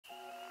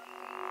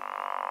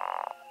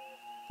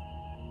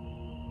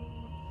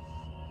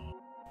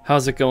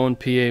How's it going,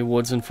 PA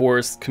Woods and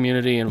Forest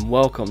community, and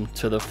welcome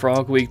to the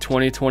Frog Week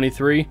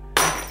 2023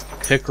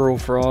 Pickerel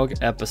Frog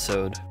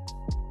episode.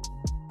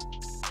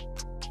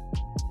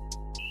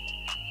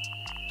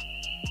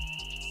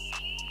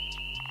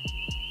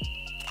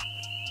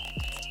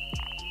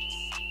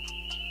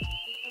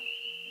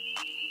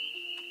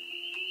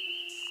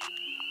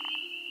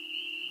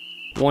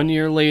 One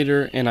year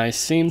later, and I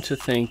seem to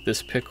think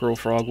this pickerel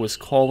frog was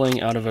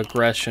calling out of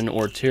aggression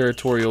or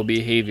territorial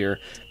behavior,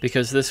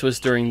 because this was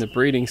during the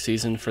breeding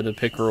season for the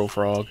pickerel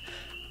frog.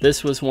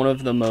 This was one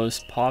of the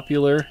most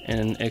popular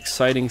and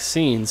exciting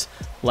scenes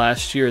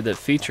last year that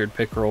featured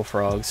pickerel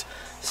frogs,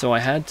 so I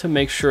had to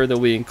make sure that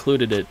we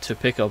included it to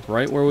pick up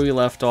right where we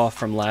left off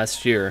from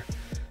last year.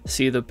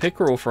 See, the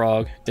pickerel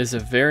frog is a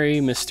very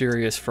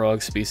mysterious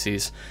frog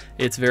species.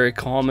 It's very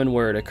common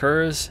where it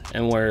occurs,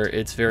 and where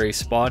it's very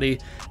spotty,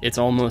 it's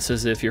almost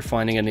as if you're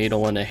finding a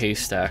needle in a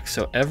haystack.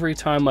 So every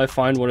time I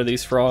find one of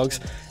these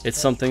frogs, it's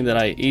something that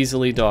I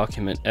easily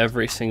document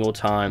every single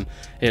time.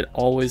 It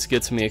always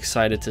gets me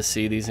excited to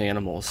see these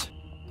animals.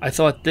 I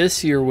thought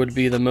this year would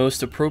be the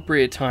most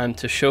appropriate time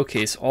to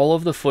showcase all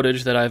of the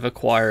footage that I've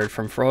acquired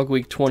from Frog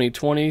Week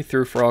 2020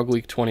 through Frog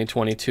Week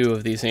 2022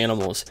 of these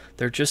animals.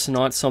 They're just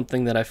not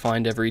something that I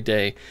find every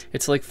day.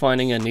 It's like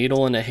finding a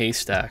needle in a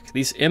haystack.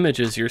 These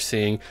images you're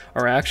seeing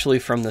are actually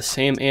from the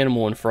same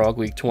animal in Frog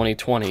Week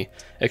 2020,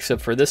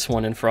 except for this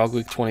one in Frog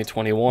Week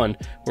 2021,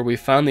 where we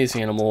found these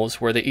animals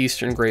where the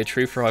eastern gray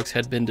tree frogs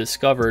had been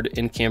discovered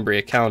in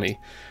Cambria County.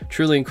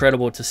 Truly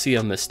incredible to see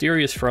a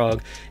mysterious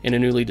frog and a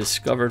newly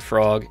discovered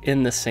frog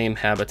in the same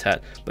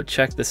habitat. But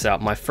check this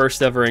out, my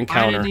first ever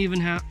encounter. I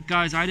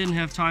didn't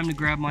have time to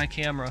grab my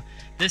camera.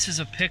 This is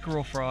a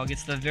pickerel frog.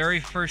 It's the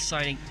very first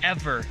sighting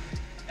ever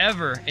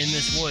in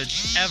this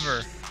woods,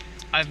 ever.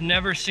 I've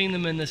never seen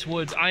them in this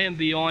woods. I am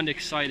beyond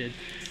excited.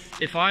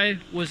 If I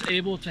was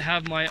able to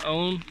have my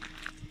own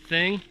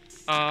thing,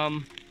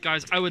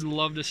 guys, I would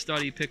love to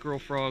study pickerel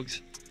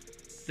frogs.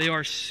 They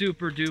are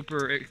super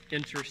duper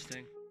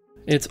interesting.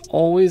 It's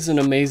always an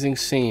amazing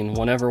scene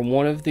whenever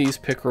one of these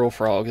pickerel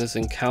frogs is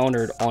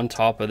encountered on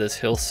top of this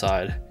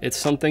hillside. It's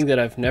something that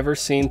I've never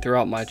seen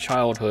throughout my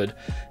childhood,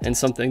 and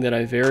something that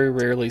I very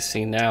rarely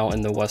see now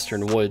in the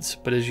western woods.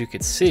 But as you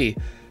can see,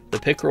 the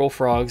pickerel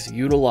frogs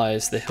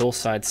utilize the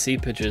hillside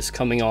seepages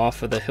coming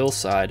off of the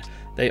hillside.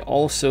 They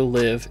also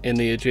live in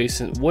the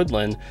adjacent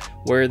woodland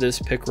where this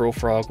pickerel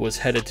frog was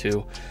headed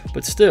to.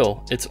 But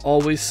still, it's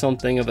always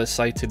something of a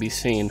sight to be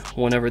seen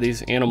whenever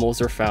these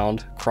animals are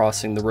found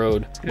crossing the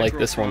road, like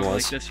this one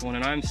was. Like this one,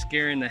 and I'm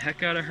scaring the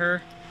heck out of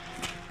her.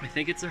 I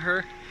think it's a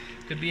her.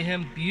 Could be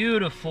him.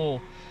 Beautiful.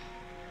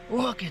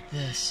 Look at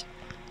this.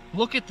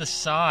 Look at the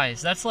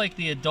size. That's like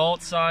the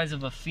adult size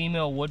of a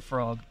female wood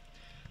frog.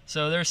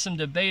 So there's some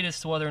debate as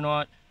to whether or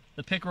not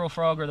the pickerel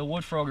frog or the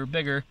wood frog are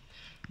bigger.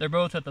 They're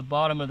both at the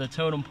bottom of the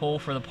totem pole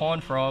for the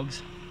pond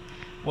frogs.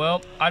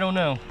 Well, I don't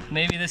know.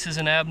 Maybe this is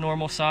an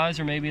abnormal size,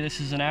 or maybe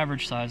this is an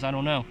average size. I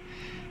don't know.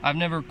 I've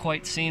never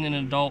quite seen an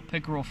adult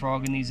pickerel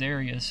frog in these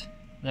areas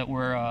that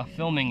we're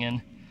filming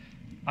in.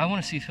 I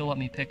want to see if he'll let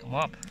me pick him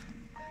up.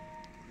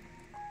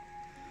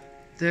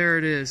 There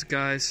it is,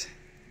 guys.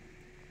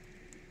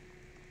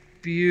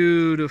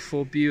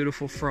 Beautiful,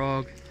 beautiful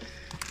frog.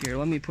 Here,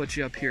 let me put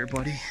you up here,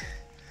 buddy.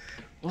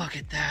 Look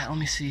at that. Let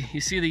me see. You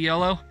see the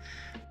yellow?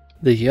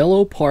 The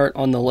yellow part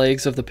on the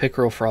legs of the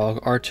pickerel frog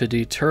are to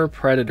deter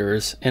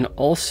predators, and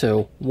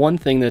also one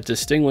thing that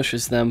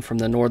distinguishes them from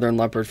the northern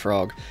leopard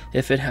frog.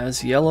 If it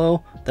has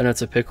yellow, then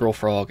it's a pickerel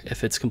frog.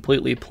 If it's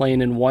completely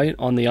plain and white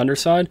on the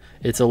underside,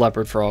 it's a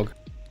leopard frog.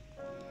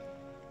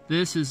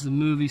 This is the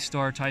movie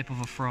star type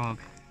of a frog.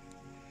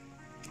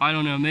 I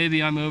don't know,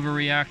 maybe I'm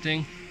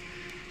overreacting.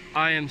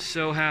 I am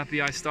so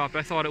happy I stopped.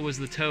 I thought it was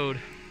the toad.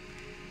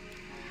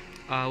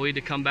 We had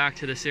to come back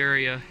to this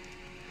area.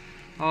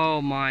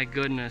 Oh my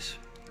goodness,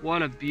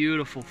 what a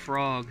beautiful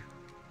frog.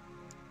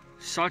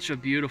 Such a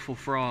beautiful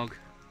frog.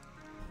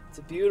 It's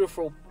a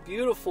beautiful,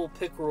 beautiful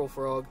pickerel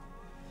frog.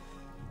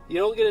 You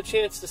don't get a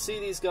chance to see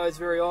these guys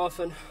very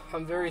often.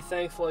 I'm very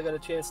thankful I got a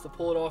chance to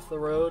pull it off the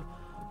road.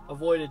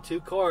 Avoided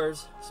 2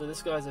 cars, so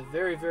this guy's a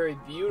very, very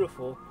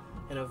beautiful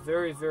and a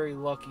very, very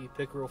lucky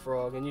pickerel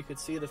frog. And you can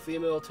see the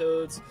female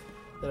toads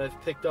that I've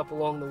picked up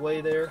along the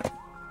way there.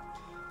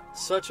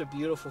 Such a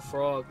beautiful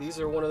frog. These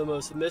are one of the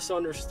most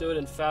misunderstood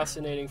and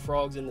fascinating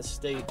frogs in the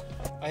state.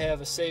 I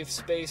have a safe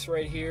space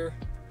right here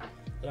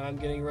that I'm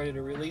getting ready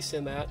to release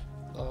him at.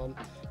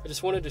 I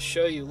just wanted to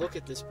show you, look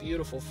at this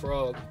beautiful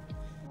frog.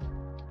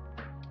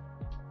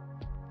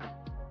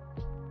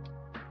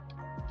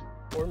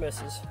 Or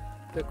misses.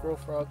 Pickerel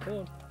frog, come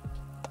on.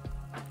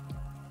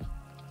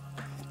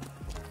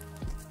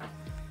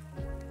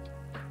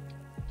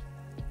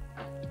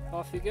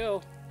 Off you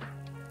go.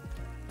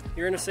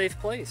 You're in a safe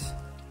place.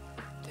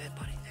 Good,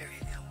 buddy. There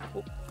you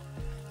go. Oh,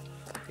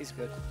 he's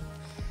good.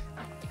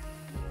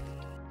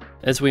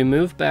 As we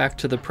move back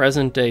to the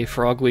present day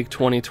Frog Week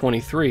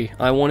 2023,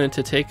 I wanted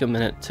to take a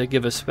minute to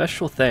give a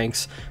special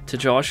thanks to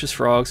Josh's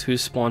Frogs, who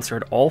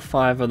sponsored all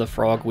 5 of the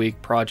Frog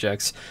Week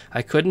projects.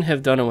 I couldn't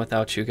have done it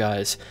without you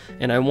guys.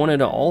 And I wanted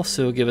to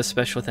also give a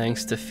special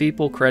thanks to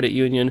Feeple Credit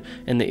Union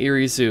and the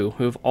Erie Zoo,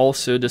 who have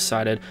also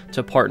decided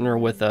to partner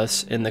with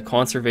us in the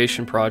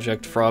conservation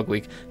project Frog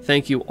Week.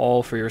 Thank you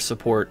all for your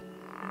support.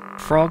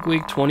 Frog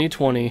Week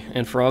 2020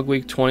 and Frog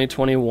Week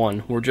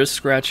 2021 were just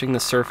scratching the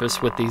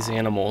surface with these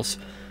animals.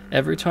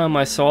 Every time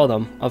I saw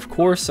them, of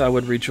course I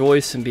would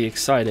rejoice and be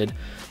excited,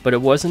 but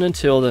it wasn't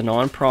until the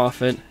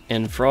nonprofit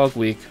and Frog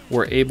Week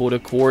were able to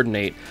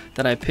coordinate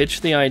that I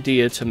pitched the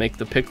idea to make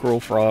the pickerel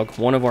frog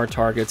one of our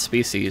target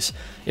species.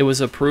 It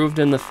was approved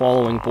in the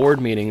following board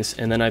meetings,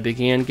 and then I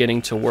began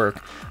getting to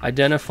work,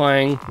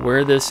 identifying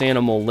where this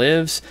animal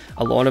lives,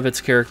 a lot of its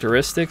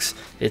characteristics,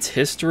 its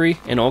history,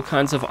 and all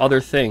kinds of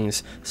other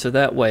things, so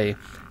that way,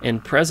 in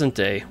present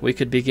day, we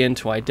could begin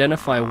to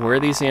identify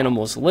where these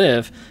animals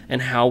live and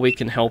how we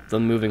can help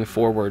them moving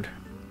forward.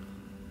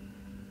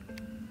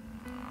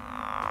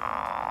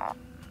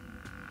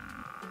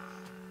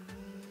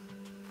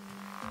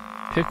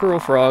 Pickerel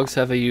frogs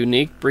have a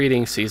unique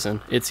breeding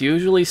season. It's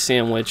usually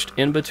sandwiched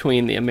in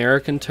between the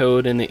American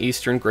toad and the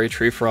eastern gray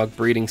tree frog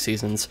breeding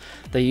seasons.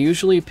 They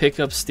usually pick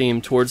up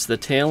steam towards the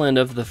tail end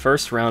of the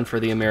first round for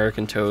the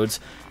American toads,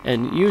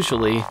 and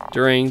usually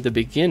during the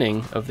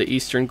beginning of the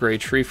eastern gray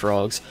tree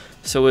frogs,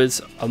 so it's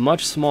a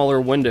much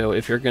smaller window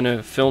if you're going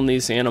to film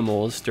these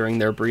animals during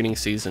their breeding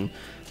season.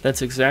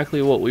 That's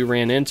exactly what we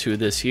ran into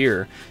this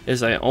year,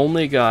 is I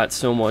only got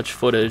so much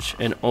footage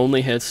and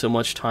only had so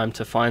much time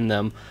to find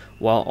them,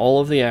 while all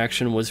of the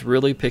action was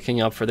really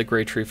picking up for the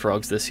gray tree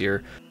frogs this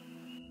year.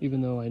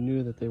 Even though I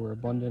knew that they were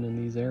abundant in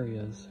these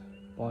areas,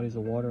 bodies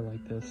of water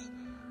like this,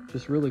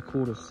 just really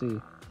cool to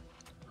see.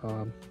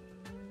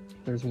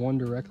 There's one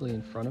directly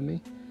in front of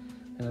me,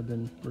 and I've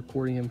been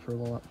recording him for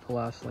the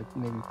last like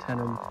maybe 10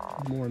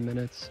 or more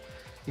minutes.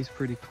 He's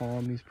pretty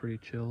calm, he's pretty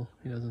chill,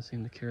 he doesn't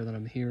seem to care that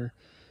I'm here.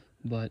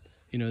 But,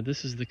 you know,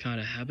 this is the kind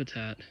of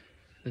habitat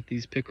that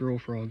these pickerel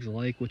frogs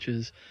like, which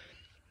is,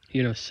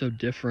 you know, so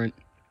different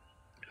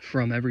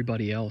from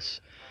everybody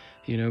else.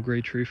 You know,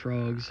 gray tree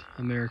frogs,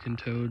 American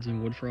toads,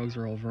 and wood frogs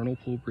are all vernal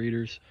pool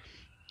breeders.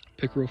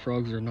 Pickerel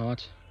frogs are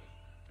not.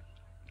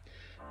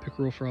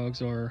 Pickerel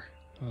frogs are,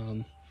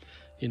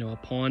 you know, a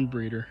pond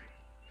breeder,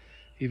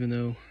 even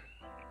though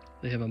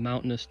they have a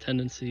mountainous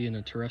tendency and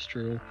a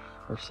terrestrial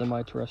or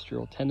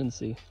semi-terrestrial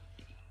tendency.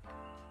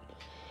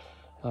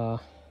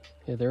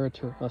 Yeah, they're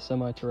a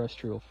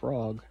semi-terrestrial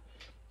frog,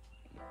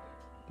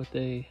 but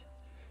they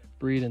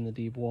breed in the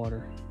deep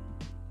water.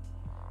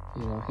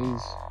 You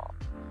know,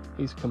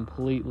 he's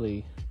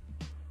completely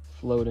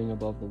floating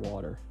above the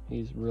water.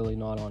 He's really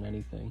not on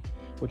anything,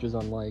 which is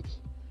unlike,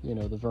 you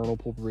know, the vernal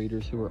pool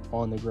breeders who are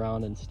on the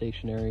ground and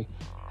stationary,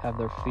 have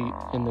their feet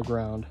in the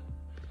ground.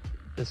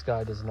 This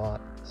guy does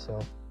not. So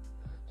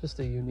just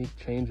a unique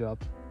change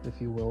up, if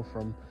you will,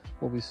 from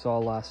what we saw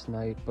last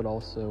night, but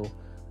also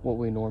what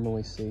we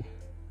normally see.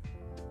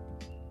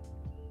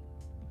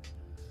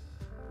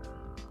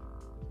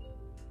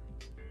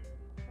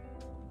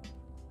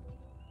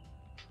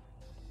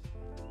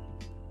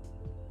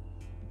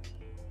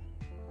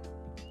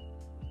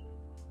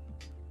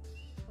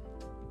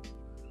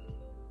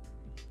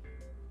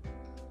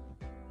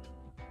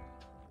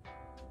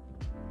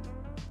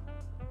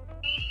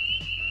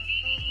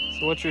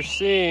 So what you're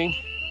seeing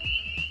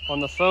on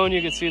the phone,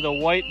 you can see the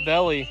white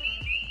belly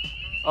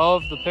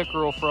of the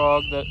pickerel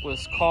frog that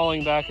was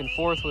calling back and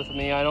forth with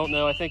me. I don't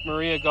know, I think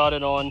Maria got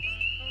it on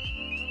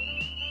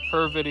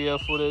her video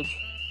footage,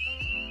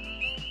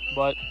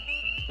 but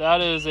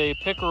that is a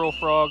pickerel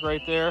frog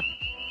right there.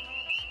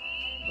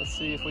 Let's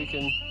see if we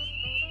can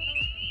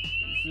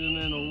zoom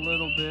in a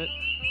little bit.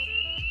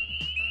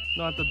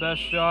 Not the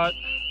best shot,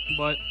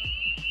 but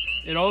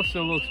it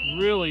also looks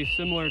really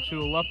similar to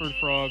a leopard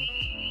frog,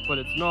 but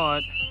it's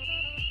not.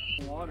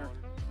 Water.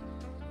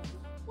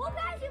 Well,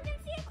 guys, you can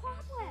see a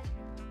cobweb.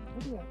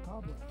 Look at that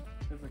cobweb.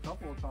 There's a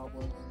couple of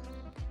cobwebs.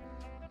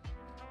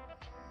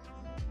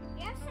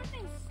 You have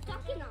something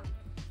stuck in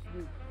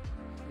them.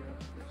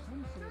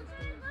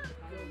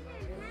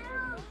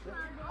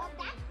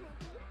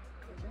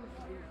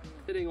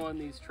 Sitting on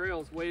these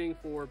trails waiting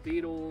for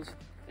beetles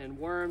and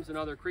worms and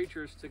other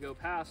creatures to go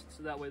past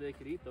so that way they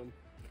could eat them.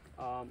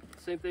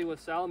 Same thing with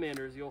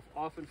salamanders. You'll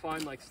often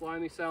find like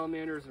slimy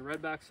salamanders and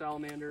redback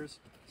salamanders.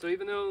 So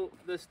even though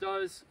this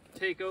does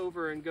take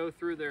over and go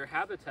through their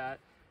habitat,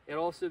 it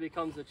also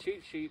becomes a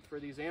cheat sheet for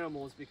these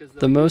animals because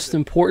the most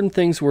important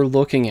things we're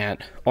looking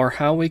at are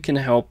how we can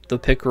help the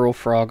pickerel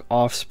frog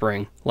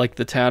offspring, like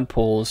the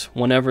tadpoles,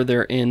 whenever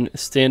they're in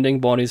standing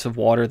bodies of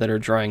water that are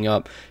drying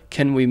up.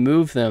 Can we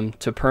move them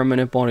to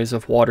permanent bodies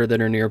of water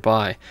that are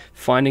nearby?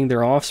 Finding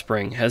their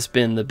offspring has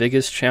been the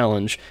biggest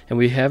challenge, and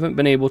we haven't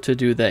been able to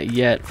do that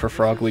yet for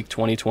Frog Week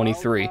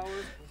 2023.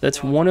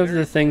 That's one of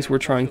the things we're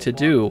trying to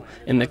do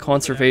in the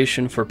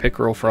conservation for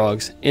pickerel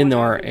frogs in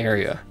our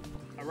area.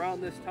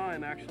 Around this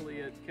time,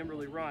 actually, at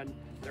Kimberly Run,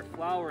 they're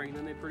flowering, and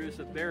then they produce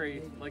a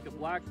berry, like a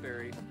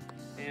blackberry.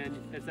 and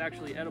it's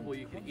actually edible.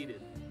 You can eat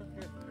it.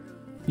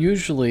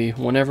 Usually,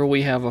 whenever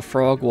we have a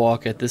frog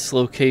walk at this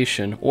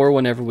location, or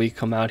whenever we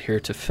come out here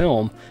to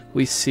film,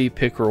 we see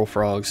pickerel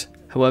frogs.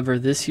 However,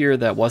 this year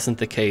that wasn't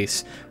the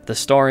case. The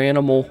star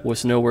animal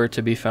was nowhere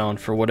to be found.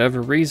 For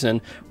whatever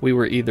reason, we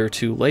were either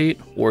too late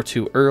or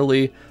too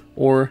early,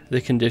 or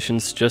the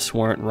conditions just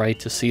weren't right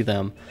to see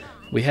them.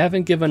 We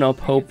haven't given up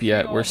hope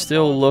yet. We're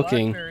still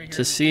looking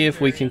to see if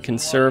we can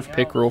conserve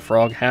pickerel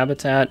frog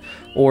habitat,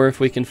 or if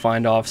we can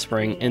find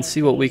offspring and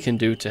see what we can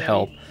do to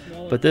help.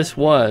 But this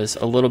was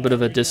a little bit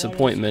of a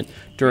disappointment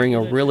during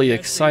a really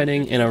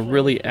exciting and a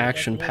really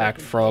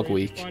action-packed frog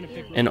week,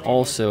 and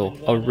also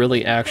a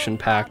really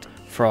action-packed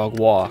frog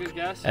walk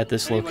at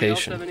this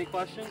location. Have any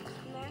questions?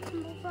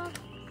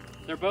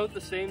 They're both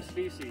the same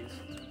species.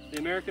 The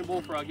American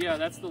bullfrog, yeah,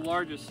 that's the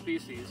largest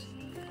species.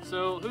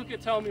 So who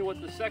could tell me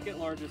what the second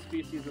largest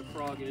species of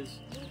frog is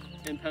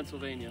in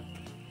Pennsylvania?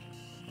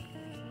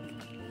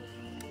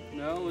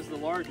 No, it was the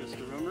largest,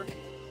 remember?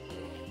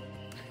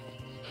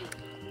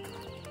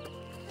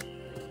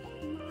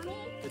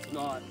 It's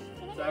not.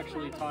 It's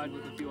actually tied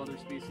with a few other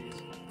species.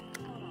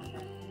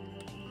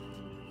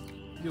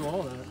 Do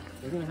all that.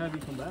 They're going to have you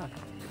come back.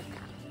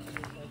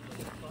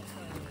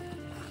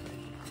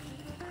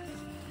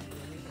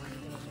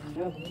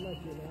 Yeah.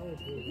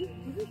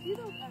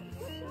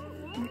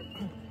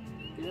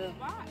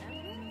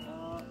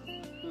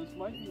 Those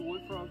might be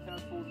wood frog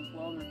tadpoles as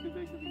well. They're too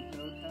big to be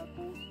toad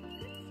tadpoles.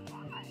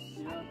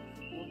 Yeah,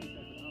 we'll check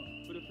it out.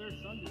 But if they're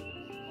sundered, it's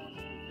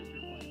possibly pitcher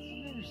plants.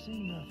 I've never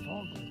seen a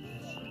frog like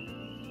this.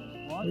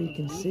 Lots Where you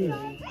can see it. It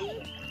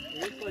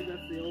looks like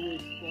that's the only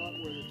spot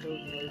where the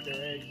toads lay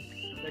their eggs.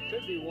 That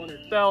could be one or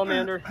two.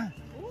 Salamander.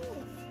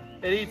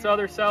 It eats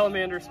other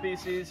salamander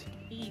species.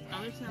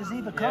 Does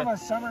he become a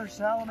summer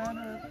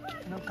salamander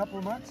in a couple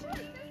of months?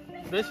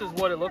 This is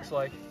what it looks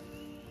like.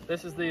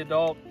 This is the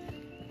adult.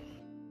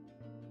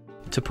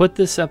 To put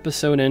this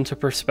episode into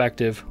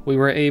perspective, we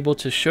were able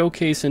to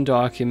showcase and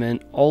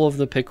document all of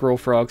the pickerel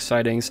frog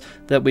sightings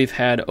that we've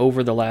had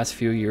over the last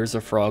few years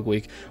of Frog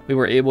Week. We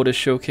were able to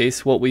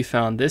showcase what we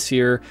found this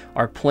year,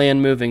 our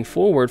plan moving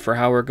forward for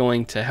how we're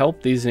going to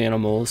help these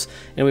animals,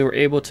 and we were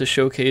able to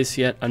showcase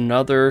yet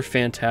another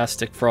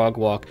fantastic frog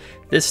walk,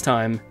 this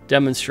time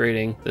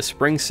demonstrating the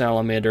spring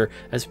salamander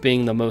as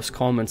being the most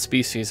common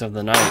species of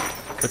the night.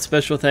 But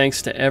special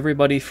thanks to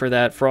everybody for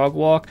that frog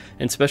walk,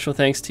 and special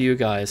thanks to you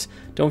guys.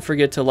 Don't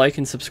forget to like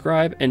and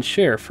subscribe and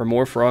share for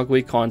more Frog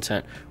Week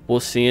content.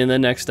 We'll see you in the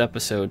next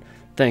episode.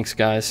 Thanks,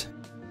 guys.